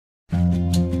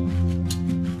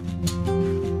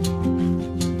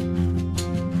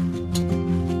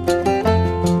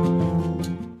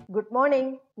Good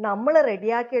morning. നമ്മൾ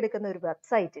റെഡിയാക്കി എടുക്കുന്ന ഒരു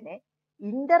വെബ്സൈറ്റിനെ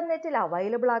ഇന്റർനെറ്റിൽ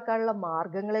അവൈലബിൾ ആക്കാനുള്ള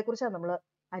മാർഗങ്ങളെ കുറിച്ചാണ് നമ്മൾ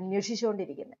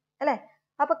അന്വേഷിച്ചുകൊണ്ടിരിക്കുന്നത് അല്ലെ.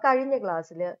 അപ്പൊ കഴിഞ്ഞ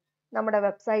ക്ലാസ്സിൽ നമ്മുടെ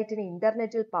വെബ്സൈറ്റിന്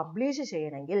ഇന്റർനെറ്റിൽ പബ്ലിഷ്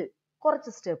ചെയ്യണമെങ്കിൽ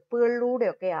കുറച്ച്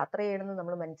സ്റ്റെപ്പുകളിലൂടെയൊക്കെ യാത്ര ചെയ്യണമെന്ന്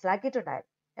നമ്മൾ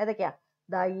മനസ്സിലാക്കിയിട്ടുണ്ടായിരുന്നു. ഏതൊക്കെയാ?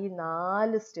 ദാ ഈ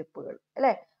 4 സ്റ്റെപ്പുകൾ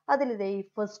അല്ലെ. അതിൽ ഈ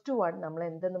ഫസ്റ്റ് വൺ നമ്മൾ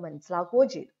എന്തെന്ന് മനസ്സിലാക്കുകയും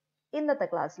ചെയ്തു. ഇന്നത്തെ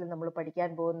ക്ലാസ്സിൽ നമ്മൾ പഠിക്കാൻ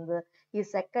പോകുന്നത്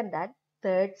ഈ സെക്കൻഡ് ആൻഡ്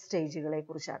തേർഡ് സ്റ്റേജുകളെ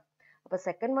കുറിച്ചാണ്. അപ്പൊ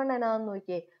സെക്കൻഡ് വൺ എന്നാന്ന്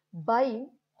നോക്കിയേ, ബൈങ്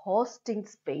ഹോസ്റ്റിംഗ്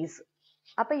സ്പേസ്.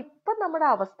 അപ്പൊ ഇപ്പൊ നമ്മുടെ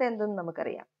അവസ്ഥ എന്തെന്ന്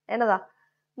നമുക്കറിയാം. എന്നതാ?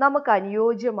 നമുക്ക്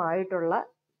അനുയോജ്യമായിട്ടുള്ള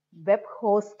വെബ്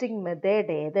ഹോസ്റ്റിംഗ്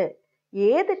മെത്തേഡ്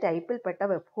ഏത് ടൈപ്പിൽപ്പെട്ട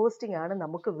വെബ് ഹോസ്റ്റിംഗ് ആണ്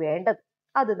നമുക്ക് വേണ്ടത്,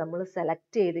 അത് നമ്മൾ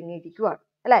സെലക്ട് ചെയ്തിരിക്കുവാണ്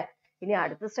അല്ലെ. ഇനി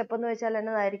അടുത്ത സ്റ്റെപ്പ് എന്ന് വെച്ചാൽ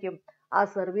എന്നതായിരിക്കും? ആ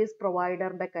സർവീസ്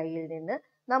പ്രൊവൈഡറിന്റെ കയ്യിൽ നിന്ന്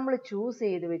നമ്മൾ ചൂസ്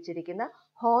ചെയ്ത് വെച്ചിരിക്കുന്ന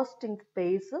ഹോസ്റ്റിംഗ്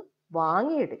സ്പേസ്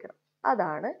വാങ്ങിയെടുക്കണം.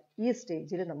 അതാണ് ഈ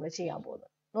സ്റ്റേജിൽ നമ്മൾ ചെയ്യാൻ പോകുന്നത്.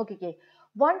 നോക്കിക്കേ,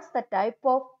 once the type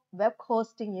of web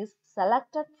hosting is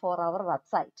selected for our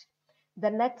website,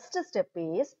 the next step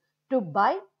is to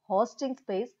buy hosting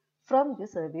space from the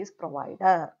service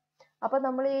provider. അപ്പൊ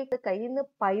നമ്മൾ ഈ കയ്യിൽ നിന്ന്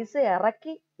പൈസ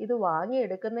ഇറക്കി ഇത്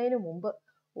വാങ്ങിയെടുക്കുന്നതിന് മുമ്പ്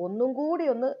ഒന്നും കൂടി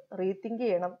ഒന്ന് റീതിങ്ക്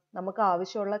ചെയ്യണം. നമുക്ക്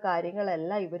ആവശ്യമുള്ള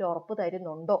കാര്യങ്ങളെല്ലാം ഇവർ ഉറപ്പ്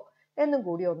തരുന്നുണ്ടോ എന്നും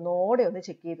കൂടി ഒന്നോടെ ഒന്ന്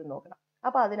ചെക്ക് ചെയ്ത് നോക്കണം.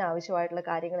 അപ്പൊ അതിനാവശ്യമായിട്ടുള്ള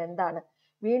കാര്യങ്ങൾ എന്താണ്,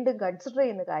 വീണ്ടും കൺസിഡർ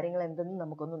ചെയ്യുന്ന കാര്യങ്ങൾ എന്തെന്ന്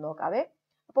നമുക്കൊന്ന് നോക്കാവേ.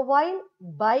 അപ്പോൾ while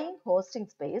buying hosting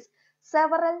space,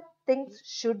 several things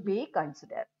should be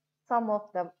considered. Some of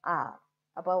them are.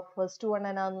 അപ്പോൾ ഫസ്റ്റ് വൺ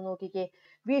എന്നാന്ന് നോക്കിക്കേ,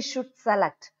 we should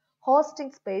select hosting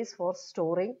space for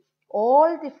storing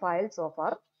all the files of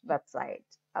our website.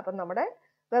 അപ്പം നമ്മുടെ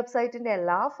വെബ്സൈറ്റിന്റെ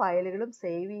എല്ലാ ഫയലുകളും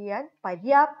സേവ് ചെയ്യാൻ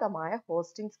പര്യാപ്തമായ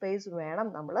ഹോസ്റ്റിംഗ് സ്പേസ് വേണം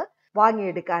നമ്മൾ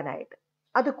വാങ്ങിയെടുക്കാനായിട്ട്.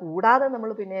 അത് കൂടാതെ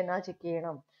നമ്മൾ പിന്നെ എന്നാ ചെക്ക്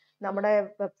ചെയ്യണം? നമ്മുടെ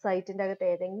വെബ്സൈറ്റിന്റെ അകത്ത്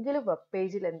ഏതെങ്കിലും വെബ്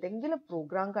പേജിൽ എന്തെങ്കിലും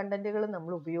പ്രോഗ്രാം കണ്ടന്റുകൾ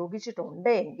നമ്മൾ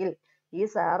ഉപയോഗിച്ചിട്ടുണ്ടെങ്കിൽ ഈ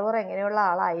സെർവർ എങ്ങനെയുള്ള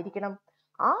ആളായിരിക്കണം?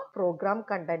 ആ പ്രോഗ്രാം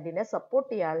കണ്ടന്റിനെ സപ്പോർട്ട്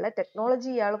ചെയ്യാനുള്ള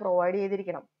ടെക്നോളജി ഇയാൾ പ്രൊവൈഡ്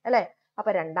ചെയ്തിരിക്കണം അല്ലെ. അപ്പൊ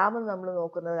രണ്ടാമത് നമ്മൾ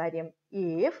നോക്കുന്ന കാര്യം,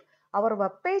 if our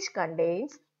web page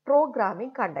contains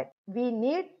programming content, we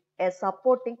need a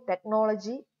supporting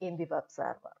technology in the web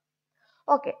server.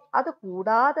 Okay, അത്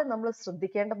കൂടാതെ നമ്മൾ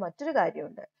ശ്രദ്ധിക്കേണ്ട മറ്റൊരു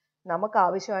കാര്യമുണ്ട്. നമുക്ക്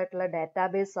ആവശ്യമായിട്ടുള്ള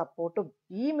ഡാറ്റാബേസ് സപ്പോർട്ടും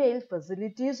ഇമെയിൽ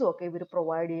ഫെസിലിറ്റീസും ഒക്കെ ഇവർ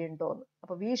പ്രൊവൈഡ് ചെയ്യണ്ടോന്ന്.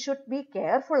 അപ്പൊ we should be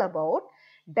careful about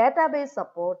database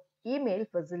support, email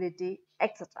facility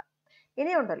etcetera.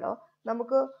 ഇനിയുണ്ടല്ലോ,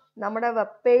 നമുക്ക് നമ്മുടെ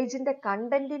വെബ് പേജിന്റെ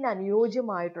കണ്ടന്റിന്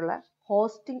അനുയോജ്യമായിട്ടുള്ള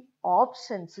ഹോസ്റ്റിംഗ്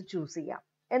ഓപ്ഷൻസ് ചൂസ് ചെയ്യാം.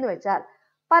 എന്ന് വെച്ചാൽ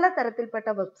പലതരത്തിൽപ്പെട്ട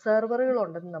വെബ് സെർവറുകൾ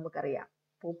ഉണ്ടെന്ന് നമുക്കറിയാം.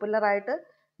 പോപ്പുലർ ആയിട്ട്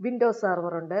വിൻഡോസ്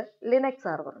സെർവർ ഉണ്ട്, ലിനക്സ്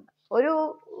സെർവർ ഉണ്ട്. ഒരു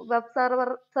വെബ് സെർവർ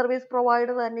സർവീസ്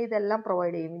പ്രൊവൈഡർ തന്നെ ഇതെല്ലാം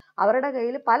പ്രൊവൈഡ് ചെയ്യും. അവരുടെ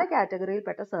കയ്യിൽ പല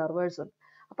കാറ്റഗറിയിൽപ്പെട്ട സെർവേഴ്സ് ഉണ്ട്.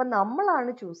 അപ്പം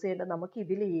നമ്മളാണ് ചൂസ് ചെയ്യേണ്ടത് നമുക്ക്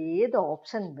ഇതിൽ ഏത്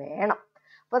ഓപ്ഷൻ വേണം.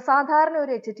 അപ്പൊ സാധാരണ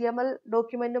ഒരു HTML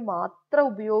ഡോക്യുമെന്റ് മാത്രം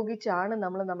ഉപയോഗിച്ചാണ്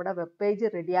നമ്മൾ നമ്മുടെ വെബ്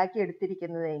പേജ് റെഡിയാക്കി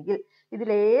എടുത്തിരിക്കുന്നതെങ്കിൽ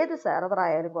ഇതിലേത് സെർവർ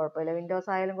ആയാലും കുഴപ്പമില്ല,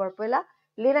 വിൻഡോസ് ആയാലും കുഴപ്പമില്ല,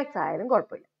 ലിനക്സ് ആയാലും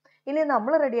കുഴപ്പമില്ല. ഇനി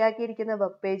നമ്മൾ റെഡിയാക്കിയിരിക്കുന്ന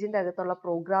വെബ് പേജിന്റെ അകത്തുള്ള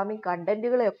പ്രോഗ്രാമിംഗ്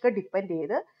കണ്ടന്റുകളെയൊക്കെ ഡിപ്പെൻഡ്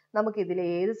ചെയ്ത് നമുക്ക് ഇതിൽ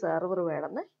ഏത് സെർവർ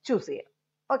വേണമെന്ന് ചൂസ് ചെയ്യാം.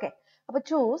 ഓക്കെ, അപ്പൊ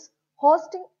choose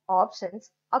hosting options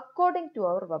according to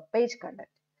our web page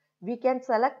content. We can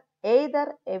select either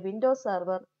A Windows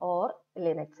server or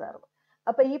Linux server.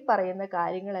 അപ്പൊ ഈ പറയുന്ന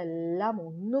കാര്യങ്ങളെല്ലാം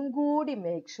ഒന്നും കൂടി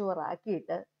മേക്ക് ഷുവർ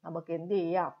ആക്കിയിട്ട് നമുക്ക് എന്ത്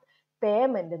ചെയ്യാം?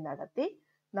 പേയ്മെന്റ് നടത്തി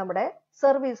നമ്മുടെ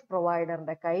സർവീസ്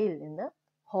പ്രൊവൈഡറിന്റെ കയ്യിൽ നിന്ന്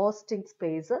ഹോസ്റ്റിംഗ്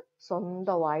സ്പേസ്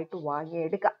സ്വന്തമായിട്ട്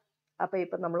വാങ്ങിയെടുക്കാം. അപ്പൊ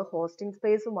ഇപ്പൊ നമ്മൾ ഹോസ്റ്റിംഗ്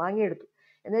സ്പേസ് വാങ്ങിയെടുത്തു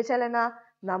എന്ന് വെച്ചാൽ എന്നാ,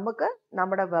 നമുക്ക്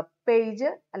നമ്മുടെ വെബ് പേജ്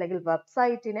അല്ലെങ്കിൽ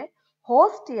വെബ്സൈറ്റിനെ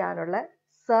ഹോസ്റ്റ് ചെയ്യാനുള്ള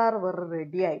സെർവർ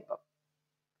റെഡിയായി. ഇപ്പം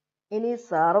ഇനി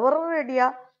സെർവർ റെഡിയാ,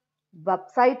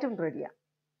 വെബ്സൈറ്റും റെഡിയാ.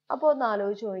 അപ്പോൾ ഒന്ന്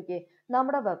ആലോചിച്ച് നോക്കിയേ,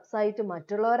 നമ്മുടെ വെബ്സൈറ്റ്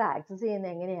മറ്റുള്ളവർ ആക്സസ്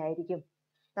ചെയ്യുന്നത് എങ്ങനെയായിരിക്കും?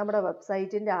 നമ്മുടെ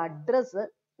വെബ്സൈറ്റിന്റെ അഡ്രസ്സ്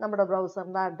നമ്മുടെ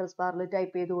ബ്രൗസറിന്റെ അഡ്രസ് ബാറിൽ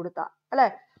ടൈപ്പ് ചെയ്ത് കൊടുത്താ അല്ലെ.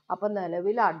 അപ്പൊ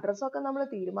നിലവിൽ അഡ്രസ്സൊക്കെ നമ്മൾ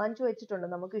തീരുമാനിച്ചു വെച്ചിട്ടുണ്ട്.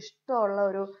 നമുക്ക് ഇഷ്ടമുള്ള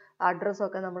ഒരു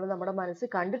അഡ്രസ്സൊക്കെ നമ്മൾ നമ്മുടെ മനസ്സിൽ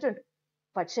കണ്ടിട്ടുണ്ട്.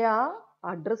 പക്ഷെ ആ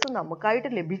അഡ്രസ്സ് നമുക്കായിട്ട്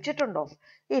ലഭിച്ചിട്ടുണ്ടോ?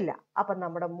 ഇല്ല. അപ്പൊ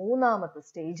നമ്മുടെ മൂന്നാമത്തെ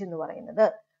സ്റ്റേജ് എന്ന് പറയുന്നത്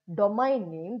ഡൊമൈൻ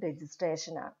നെയിം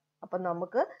രജിസ്ട്രേഷൻ ആണ്. അപ്പൊ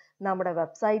നമുക്ക് നമ്മുടെ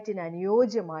വെബ്സൈറ്റിന്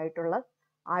അനുയോജ്യമായിട്ടുള്ള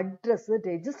അഡ്രസ്സ്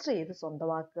രജിസ്റ്റർ ചെയ്ത്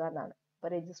സ്വന്തമാക്കുക എന്നാണ്. അപ്പൊ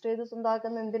രജിസ്റ്റർ ചെയ്ത്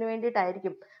സ്വന്തമാക്കുന്ന എന്തിനു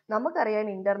വേണ്ടിയിട്ടായിരിക്കും?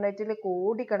 നമുക്കറിയാം ഇന്റർനെറ്റിൽ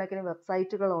കോടിക്കണക്കിന്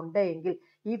വെബ്സൈറ്റുകൾ ഉണ്ടെങ്കിൽ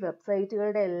ഈ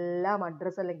വെബ്സൈറ്റുകളുടെ എല്ലാം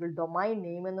അഡ്രസ്സ് അല്ലെങ്കിൽ ഡൊമൈൻ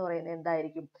നെയിം എന്ന് പറയുന്നത്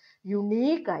എന്തായിരിക്കും?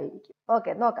 യുണീക്ക് ആയിരിക്കും.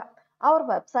 ഓക്കെ, നോക്കാം. Our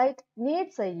website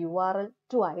needs a URL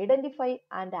to identify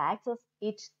and access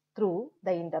it through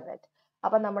the internet.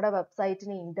 അപ്പൊ നമ്മുടെ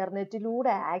വെബ്സൈറ്റിന്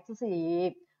ഇന്റർനെറ്റിലൂടെ ആക്സസ്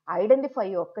ചെയ്യുകയും ഐഡന്റിഫൈ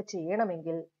ഒക്കെ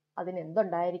ചെയ്യണമെങ്കിൽ അതിന്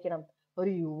എന്തുണ്ടായിരിക്കണം?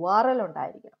 ഒരു URL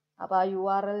ഉണ്ടായിരിക്കണം. അപ്പൊ ആ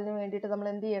URLന് വേണ്ടിയിട്ട് നമ്മൾ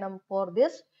എന്ത് ചെയ്യണം? For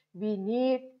this we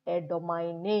need a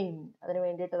domain name. അതിനു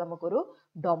വേണ്ടിയിട്ട് നമുക്കൊരു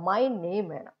ഡൊമൈൻ നെയിം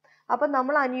വേണം. അപ്പൊ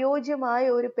നമ്മൾ അനുയോജ്യമായ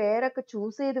ഒരു പേരൊക്കെ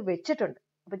ചൂസ് ചെയ്ത് വെച്ചിട്ടുണ്ട്.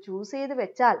 അപ്പൊ ചൂസ് ചെയ്ത്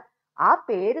വെച്ചാൽ ആ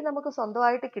പേര് നമുക്ക്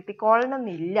സ്വന്തമായിട്ട് കിട്ടിക്കോളണം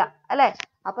എന്നില്ല, അല്ലെ?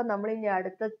 അപ്പൊ നമ്മൾ ഇനി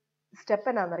അടുത്ത സ്റ്റെപ്പ്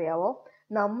എന്നാണെന്നറിയാവോ?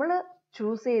 നമ്മൾ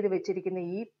ചൂസ് ചെയ്ത് വെച്ചിരിക്കുന്ന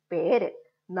ഈ പേര്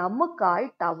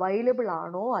നമുക്കായിട്ട് അവൈലബിൾ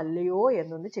ആണോ അല്ലയോ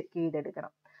എന്നൊന്ന് ചെക്ക്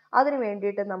ചെയ്തെടുക്കണം. അതിന്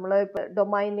വേണ്ടിയിട്ട് നമ്മൾ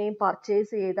ഡൊമൈൻ നെയിം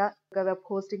പർച്ചേസ് ചെയ്ത വെബ്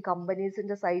ഹോസ്റ്റിംഗ്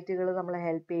കമ്പനീസിന്റെ സൈറ്റുകൾ നമ്മളെ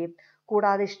ഹെൽപ്പ് ചെയ്യും.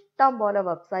 കൂടാതെ ഇഷ്ടം പോലെ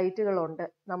വെബ്സൈറ്റുകളുണ്ട്.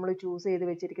 നമ്മൾ ചൂസ് ചെയ്ത്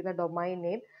വെച്ചിരിക്കുന്ന ഡൊമൈൻ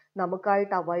നെയിം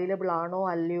നമുക്കായിട്ട് അവൈലബിൾ ആണോ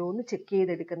അല്ലയോ എന്ന് ചെക്ക്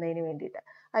ചെയ്തെടുക്കുന്നതിന് വേണ്ടിയിട്ട്.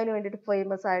 അതിന് വേണ്ടിയിട്ട്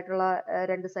ഫേമസ് ആയിട്ടുള്ള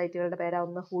 2 സൈറ്റുകളുടെ പേരാ.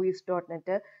 ഒന്ന് whois.net,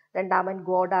 രണ്ടാമൻ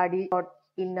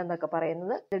godaddy.in എന്നൊക്കെ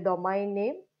പറയുന്നത്. ഡൊമൈൻ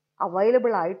നെയിം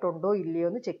അവൈലബിൾ ആയിട്ടുണ്ടോ ഇല്ലയോ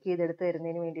എന്ന് ചെക്ക് ചെയ്തെടുത്ത്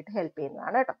തരുന്നതിന് വേണ്ടിയിട്ട് ഹെൽപ്പ്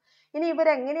ചെയ്യുന്നതാണ് കേട്ടോ. ഇനി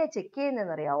ഇവരെങ്ങനെയാ ചെക്ക്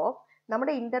ചെയ്യുന്നതെന്ന് അറിയാവോ?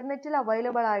 നമ്മുടെ ഇന്റർനെറ്റിൽ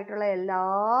അവൈലബിൾ ആയിട്ടുള്ള എല്ലാ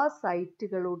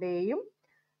സൈറ്റുകളുടെയും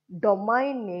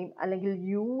ഡൊമൈൻ നെയിം അല്ലെങ്കിൽ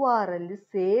URL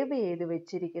സേവ് ചെയ്ത്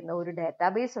വെച്ചിരിക്കുന്ന ഒരു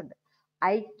ഡാറ്റാബേസ് ഉണ്ട്.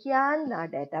 ഐക്യാൻ ആ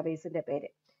ഡാറ്റാബേസിന്റെ പേര്.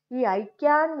 ഈ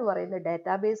ഐക്യാൻ എന്ന് പറയുന്ന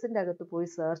ഡാറ്റാബേസിന്റെ അകത്ത് പോയി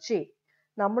സെർച്ച് ചെയ്യും.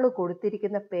 നമ്മൾ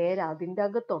കൊടുത്തിരിക്കുന്ന പേര് അതിൻ്റെ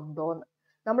അകത്തുണ്ടോന്ന്.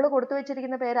 നമ്മൾ കൊടുത്തു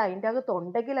വെച്ചിരിക്കുന്ന പേര് അതിൻ്റെ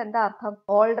അകത്തുണ്ടെങ്കിൽ എന്താ അർത്ഥം?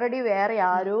 ഓൾറെഡി വേറെ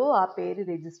ആരോ ആ പേര്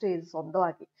രജിസ്റ്റർ ചെയ്ത്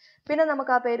സ്വന്തമാക്കി. പിന്നെ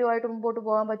നമുക്ക് ആ പേരുമായിട്ട് മുമ്പോട്ട്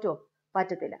പോകാൻ പറ്റുമോ?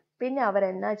 പറ്റത്തില്ല. പിന്നെ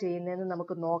അവരെന്നാ ചെയ്യുന്നതെന്ന്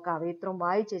നമുക്ക് നോക്കാം. ഇത്രയും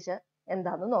വായിച്ചേച്ച്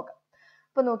എന്താന്ന് നോക്കാം.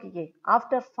 ഇപ്പൊ നോക്കിക്കേ,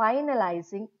 after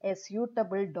finalising A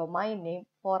suitable domain name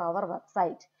for our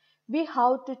website, we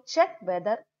have to check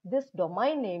whether this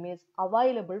domain name is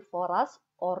available for us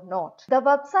or not. The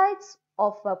websites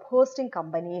of web hosting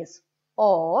companies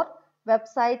or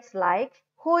websites like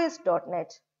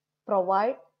whois.net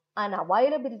provide an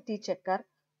availability checker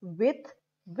with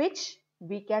which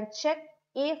we can check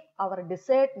if our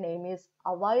desired name is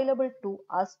available to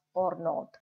us or not.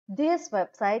 These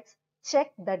websites check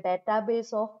the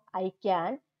database of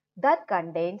ICANN that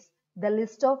contains the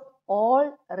list of all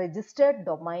registered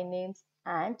domain names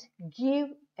and give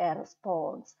a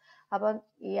response. അപ്പം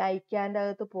ഈ ഐക്യാൻ്റെ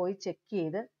അകത്ത് പോയി check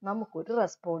ചെയ്ത് നമുക്കൊരു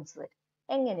response തരും.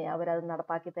 എങ്ങനെയാണ് അവരത്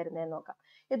നടപ്പാക്കി തരുന്നതെന്ന് നോക്കാം.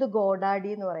 ഇത് ഗോഡാഡി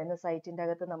എന്ന് പറയുന്ന സൈറ്റിൻ്റെ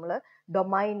അകത്ത് നമ്മൾ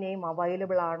ഡൊമൈൻ നെയിം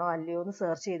അവൈലബിൾ ആണോ അല്ലയോ എന്ന്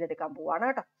സെർച്ച് ചെയ്തെടുക്കാൻ പോവാണ്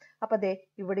കേട്ടോ. അപ്പം ദേ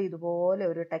ഇവിടെ ഇതുപോലെ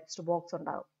ഒരു ടെക്സ്റ്റ് ബോക്സ്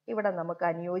ഉണ്ടാകും. ഇവിടെ നമുക്ക്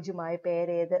അനുയോജ്യമായ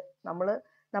പേരേത്,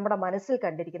 നമ്മുടെ മനസ്സിൽ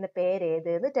കണ്ടിരിക്കുന്ന പേരേത്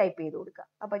എന്ന് ടൈപ്പ് ചെയ്ത് കൊടുക്കുക.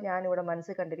 അപ്പം ഞാനിവിടെ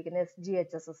മനസ്സിൽ കണ്ടിരിക്കുന്ന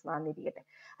SGHSS എന്നാന്നിരിക്കട്ടെ.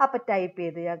 അപ്പം ടൈപ്പ്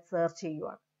ചെയ്ത് ഞാൻ സെർച്ച്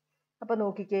ചെയ്യുവാണ്. അപ്പം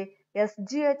നോക്കിക്കേ,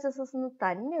 SGHSS എന്ന്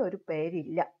തന്നെ ഒരു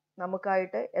പേരില്ല.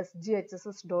 നമുക്കായിട്ട്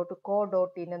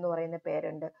sghss.co.in എന്ന് പറയുന്ന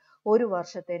പേരുണ്ട്. ഒരു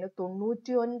വർഷത്തേന്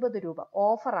 99 രൂപ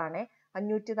ഓഫറാണ്.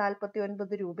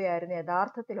 549 രൂപയായിരുന്നു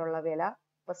യഥാർത്ഥത്തിലുള്ള വില.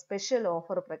 ഇപ്പൊ സ്പെഷ്യൽ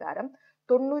ഓഫർ പ്രകാരം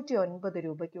 99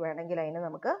 രൂപയ്ക്ക് വേണമെങ്കിൽ അതിനെ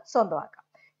നമുക്ക് സ്വന്തമാക്കാം.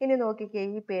 ഇനി നോക്കിക്കേ,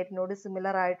 ഈ പേരിനോട്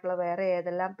സിമിലർ ആയിട്ടുള്ള വേറെ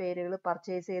ഏതെല്ലാം പേരുകൾ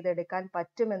പർച്ചേസ് ചെയ്തെടുക്കാൻ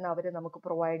പറ്റുമെന്ന് അവർ നമുക്ക്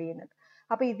പ്രൊവൈഡ് ചെയ്യുന്നുണ്ട്.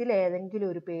 അപ്പൊ ഇതിലേതെങ്കിലും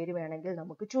ഒരു പേര് വേണമെങ്കിൽ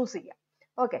നമുക്ക് ചൂസ് ചെയ്യാം.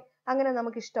 ഓക്കെ, അങ്ങനെ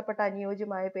നമുക്ക് ഇഷ്ടപ്പെട്ട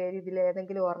അനുയോജ്യമായ പേര്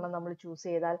ഇതിലേതെങ്കിലും ഒരെണ്ണം നമ്മൾ ചൂസ്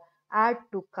ചെയ്താൽ ആഡ്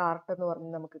ടു കാർട്ട് എന്ന്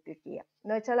പറഞ്ഞ് നമുക്ക് ക്ലിക്ക് ചെയ്യാം.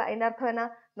 എന്ന് വെച്ചാൽ അതിൻ്റെ അർത്ഥം എന്നാ,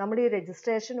 നമ്മുടെ ഈ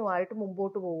രജിസ്ട്രേഷനുമായിട്ട്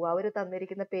മുമ്പോട്ട് പോവുക. അവർ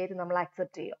തന്നിരിക്കുന്ന പേര് നമ്മൾ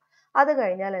അക്സെപ്റ്റ് ചെയ്യുക. അത്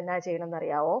കഴിഞ്ഞാൽ എന്നാ ചെയ്യണം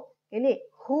എന്നറിയാവോ? ഇനി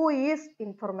ഹൂ ഈസ്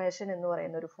ഇൻഫർമേഷൻ എന്ന്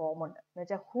പറയുന്ന ഒരു ഫോം ഉണ്ട്. എന്ന്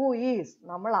വെച്ചാൽ ഹൂ ഈസ്,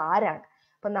 നമ്മൾ ആരാണ്.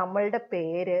 അപ്പൊ നമ്മളുടെ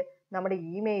പേര്, നമ്മുടെ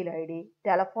ഇമെയിൽ ID,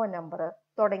 ടെലഫോൺ നമ്പർ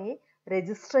തുടങ്ങി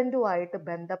രജിസ്ട്രൻറ്റുമായിട്ട്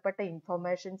ബന്ധപ്പെട്ട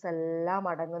ഇൻഫർമേഷൻസ് എല്ലാം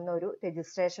അടങ്ങുന്ന ഒരു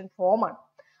രജിസ്ട്രേഷൻ ഫോമാണ്.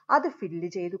 അത് ഫില്ല്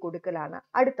ചെയ്ത് കൊടുക്കലാണ്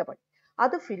അടുത്ത പണി.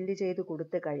 അത് ഫില്ല് ചെയ്ത്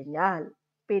കൊടുത്തു കഴിഞ്ഞാൽ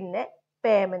പിന്നെ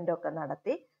പേയ്മെന്റ് ഒക്കെ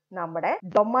നടത്തി നമ്മുടെ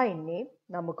ഡൊമൈൻ നെയിം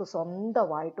നമുക്ക്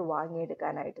സ്വന്തമായിട്ട്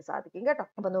വാങ്ങിയെടുക്കാനായിട്ട് സാധിക്കും കേട്ടോ.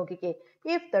 അപ്പൊ നോക്കിക്കേ,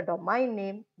 if the domain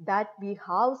name that we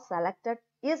have selected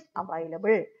is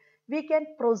available, we can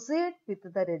proceed with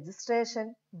the registration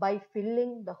by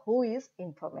filling the whois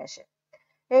information.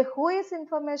 A whois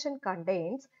information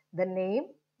contains the name,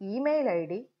 email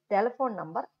ID, telephone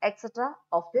number, etc.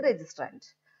 of the registrant.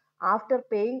 After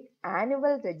paying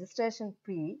annual registration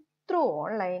fee through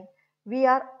online, we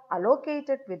are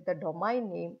allocated with the domain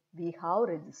name we have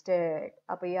registered.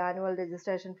 അപ്പോൾ ഈ annual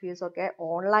registration fees ഒക്കെ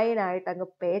online ആയിട്ട് അങ്ങ്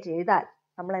പേ ചെയ്താൽ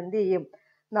നമ്മൾ എന്ത് ചെയ്യും?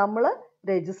 നമ്മൾ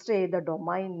രജിസ്റ്റർ ചെയ്ത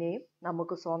ഡൊമൈൻ നെയിം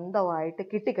നമുക്ക് സ്വന്തമായിട്ട്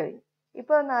കിട്ടിക്കഴിഞ്ഞു.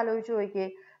 ഇപ്പൊ ഒന്ന് ആലോചിച്ച് നോക്കിയേ,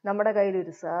 നമ്മുടെ കയ്യിൽ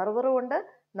ഒരു സെർവറും ഉണ്ട്,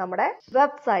 നമ്മുടെ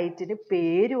വെബ്സൈറ്റിന്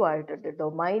പേരുമായിട്ടുണ്ട്,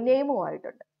 ഡൊമൈൻ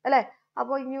നെയിമുമായിട്ടുണ്ട്, അല്ലെ?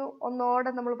 അപ്പോൾ ഇനി ഒന്നോടെ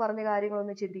നമ്മൾ പറഞ്ഞ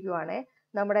കാര്യങ്ങളൊന്ന് ചിന്തിക്കുവാണേ.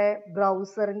 നമ്മുടെ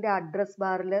ബ്രൗസറിന്റെ അഡ്രസ്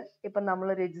ബാറിൽ ഇപ്പൊ നമ്മൾ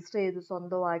രജിസ്റ്റർ ചെയ്ത്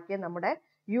സ്വന്തമാക്കിയ നമ്മുടെ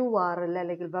URL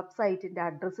അല്ലെങ്കിൽ വെബ്സൈറ്റിന്റെ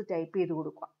അഡ്രസ്സ് ടൈപ്പ് ചെയ്ത്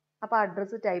കൊടുക്കുക. അപ്പൊ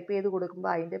അഡ്രസ്സ് ടൈപ്പ് ചെയ്ത്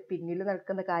കൊടുക്കുമ്പോൾ അതിന്റെ പിന്നിൽ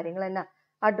നടക്കുന്ന കാര്യങ്ങൾ എന്നാ?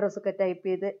 അഡ്രസ്സൊക്കെ ടൈപ്പ്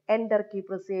ചെയ്ത് എൻ്റർ കീ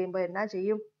പ്രസ് ചെയ്യുമ്പോൾ എന്നാ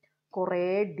ചെയ്യും? കുറേ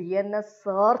DNS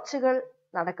സെർച്ചുകൾ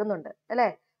നടക്കുന്നുണ്ട്, അല്ലെ?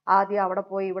 ആദ്യം അവിടെ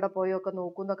പോയി ഇവിടെ പോയി ഒക്കെ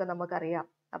നോക്കുന്നൊക്കെ നമുക്കറിയാം.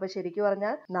 അപ്പൊ ശരിക്കും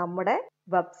പറഞ്ഞാൽ നമ്മുടെ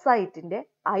വെബ്സൈറ്റിന്റെ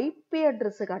IP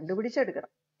അഡ്രസ്സ്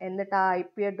കണ്ടുപിടിച്ചെടുക്കണം. എന്നിട്ട് ആ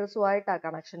IP അഡ്രസ്സുമായിട്ട് ആ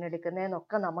കണക്ഷൻ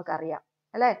എടുക്കുന്നതെന്നൊക്കെ നമുക്കറിയാം,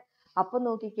 അല്ലെ? അപ്പൊ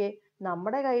നോക്കിക്കേ,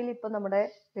 നമ്മുടെ കയ്യിൽ ഇപ്പൊ നമ്മുടെ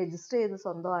രജിസ്റ്റർ ചെയ്ത്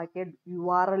സ്വന്തമാക്കിയ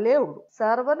URL ഉള്ളൂ,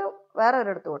 സെർവർ വേറെ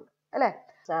ഒരിടത്തും ഉണ്ട് അല്ലെ.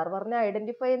 സെർവറിനെ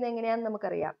ഐഡന്റിഫൈ ചെയ്യുന്ന എങ്ങനെയാന്ന്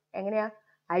നമുക്കറിയാം. എങ്ങനെയാ?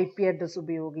 IP അഡ്രസ്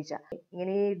ഉപയോഗിച്ച.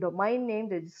 ഇങ്ങനെ ഈ ഡൊമൈൻ നെയിം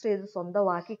രജിസ്റ്റർ ചെയ്ത്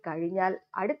സ്വന്തമാക്കി കഴിഞ്ഞാൽ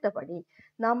അടുത്ത പണി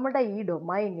നമ്മുടെ ഈ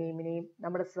ഡൊമൈൻ നെയിമിനെയും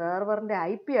നമ്മുടെ സെർവറിന്റെ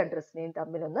IP അഡ്രസ്സിനെയും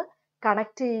തമ്മിലൊന്ന്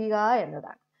കണക്ട് ചെയ്യുക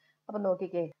എന്നതാണ്. അപ്പൊ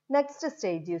നോക്കിക്കേ, next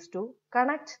stage is to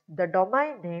connect the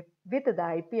domain name with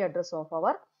the IP address of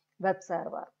our web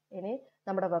server. ഇനി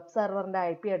നമ്മുടെ വെബ് സെർവറിന്റെ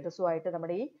IP അഡ്രസ്സുമായിട്ട്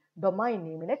നമ്മുടെ ഈ ഡൊമൈൻ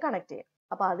നെയിമിനെ കണക്ട് ചെയ്യും.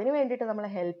 അപ്പൊ അതിന് വേണ്ടിയിട്ട്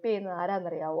നമ്മളെ ഹെൽപ്പ് ചെയ്യുന്നത്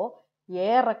ആരാന്നറിയാവോ?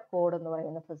 റെക്കോർഡ് എന്ന്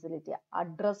പറയുന്ന ഫെസിലിറ്റി,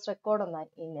 അഡ്രസ് റെക്കോർഡ് എന്നാണ്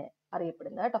ഇതിനെ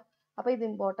അറിയപ്പെടുന്നത് കേട്ടോ. അപ്പൊ ഇത്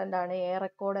ഇമ്പോർട്ടന്റ് ആണ്.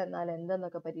 റെക്കോർഡ് എന്നാൽ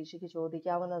എന്തെന്നൊക്കെ പരീക്ഷയ്ക്ക്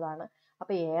ചോദിക്കാവുന്നതാണ്.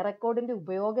 അപ്പൊ റെക്കോർഡിന്റെ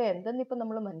ഉപയോഗം എന്തെന്ന് ഇപ്പൊ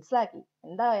നമ്മൾ മനസ്സിലാക്കി.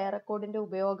 എന്താ റെക്കോർഡിന്റെ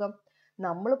ഉപയോഗം?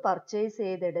 നമ്മൾ പർച്ചേസ്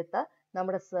ചെയ്തെടുത്ത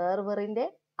നമ്മുടെ സെർവറിന്റെ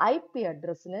IP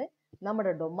അഡ്രസ്സിന്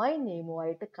നമ്മുടെ ഡൊമൈൻ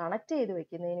നെയിമുമായിട്ട് കണക്ട് ചെയ്ത്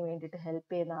വെക്കുന്നതിന് വേണ്ടിയിട്ട്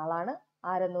ഹെൽപ്പ് ചെയ്യുന്ന ആളാണ്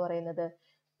ആരെന്ന് പറയുന്നത്?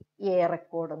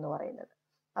 റെക്കോർഡ് എന്ന് പറയുന്നത്.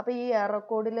 അപ്പൊ ഈ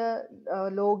റെക്കോർഡിൽ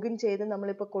ലോഗിൻ ചെയ്ത്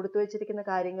നമ്മളിപ്പോൾ കൊടുത്തു വെച്ചിരിക്കുന്ന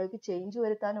കാര്യങ്ങൾക്ക് ചേഞ്ച്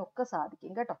വരുത്താനും ഒക്കെ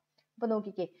സാധിക്കും കേട്ടോ. അപ്പൊ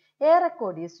നോക്കിക്കേ,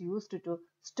 record is used to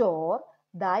store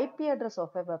the IP address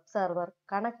of A web server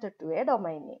connected to A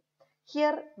domain name.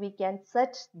 Here we can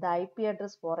set the IP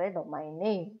address four A domain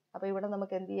name. അപ്പൊ ഇവിടെ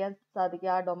നമുക്ക് എന്ത് ചെയ്യാൻ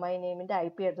സാധിക്കും? ആ ഡൊമൈൻ നെയിമിന്റെ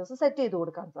IP അഡ്രസ് സെറ്റ് ചെയ്ത്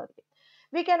കൊടുക്കാൻ സാധിക്കും.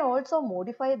 We can also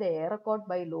modify the record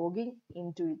by logging in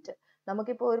to it.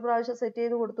 നമുക്കിപ്പോൾ ഒരു പ്രാവശ്യം സെറ്റ്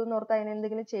ചെയ്ത് കൊടുത്തു എന്ന് ഓർത്ത് അതിന്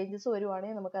എന്തെങ്കിലും ചേഞ്ചസ്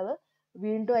വരുവാണെങ്കിൽ നമുക്കത്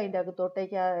വീണ്ടും അതിൻ്റെ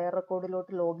അകത്തോട്ടേക്ക് ആ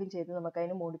റെക്കോർഡിലോട്ട് ലോഗിൻ ചെയ്ത് നമുക്ക്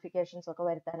അതിന് മോഡിഫിക്കേഷൻസ് ഒക്കെ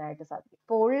വരുത്താനായിട്ട് സാധിക്കും.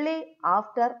 അപ്പോൾ only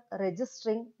after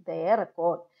registering the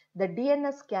record the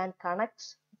DNS can connect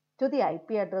to the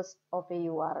IP address of A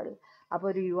URL. അപ്പോൾ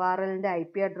ഒരു URLന്റെ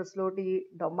IP അഡ്രസ്സിലോട്ട് ഈ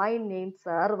ഡൊമൈൻ നെയിം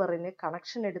സെർവറിന്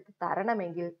കണക്ഷൻ എടുത്ത്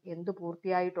തരണമെങ്കിൽ എന്ത്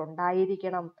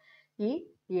പൂർത്തിയായിട്ടുണ്ടായിരിക്കണം? ഈ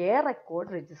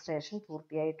റെക്കോർഡ് രജിസ്ട്രേഷൻ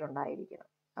പൂർത്തിയായിട്ടുണ്ടായിരിക്കണം.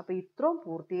 അപ്പൊ ഇത്രയും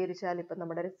പൂർത്തീകരിച്ചാൽ ഇപ്പൊ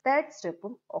നമ്മുടെ തേർഡ്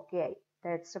സ്റ്റെപ്പും ഓക്കെ ആയി.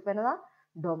 തേർഡ് സ്റ്റെപ്പ് എന്നതാ?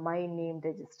 Domain name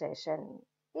registration.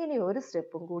 ഇനി ഒരു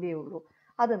സ്റ്റെപ്പും കൂടിയേ ഉള്ളൂ.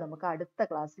 അത് നമുക്ക് അടുത്ത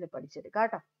ക്ലാസ്സിൽ പഠിച്ചെടുക്കാം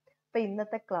കേട്ടോ. അപ്പൊ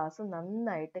ഇന്നത്തെ ക്ലാസ്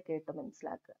നന്നായിട്ട് കേട്ട്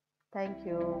മനസ്സിലാക്കുക. Thank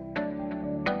you.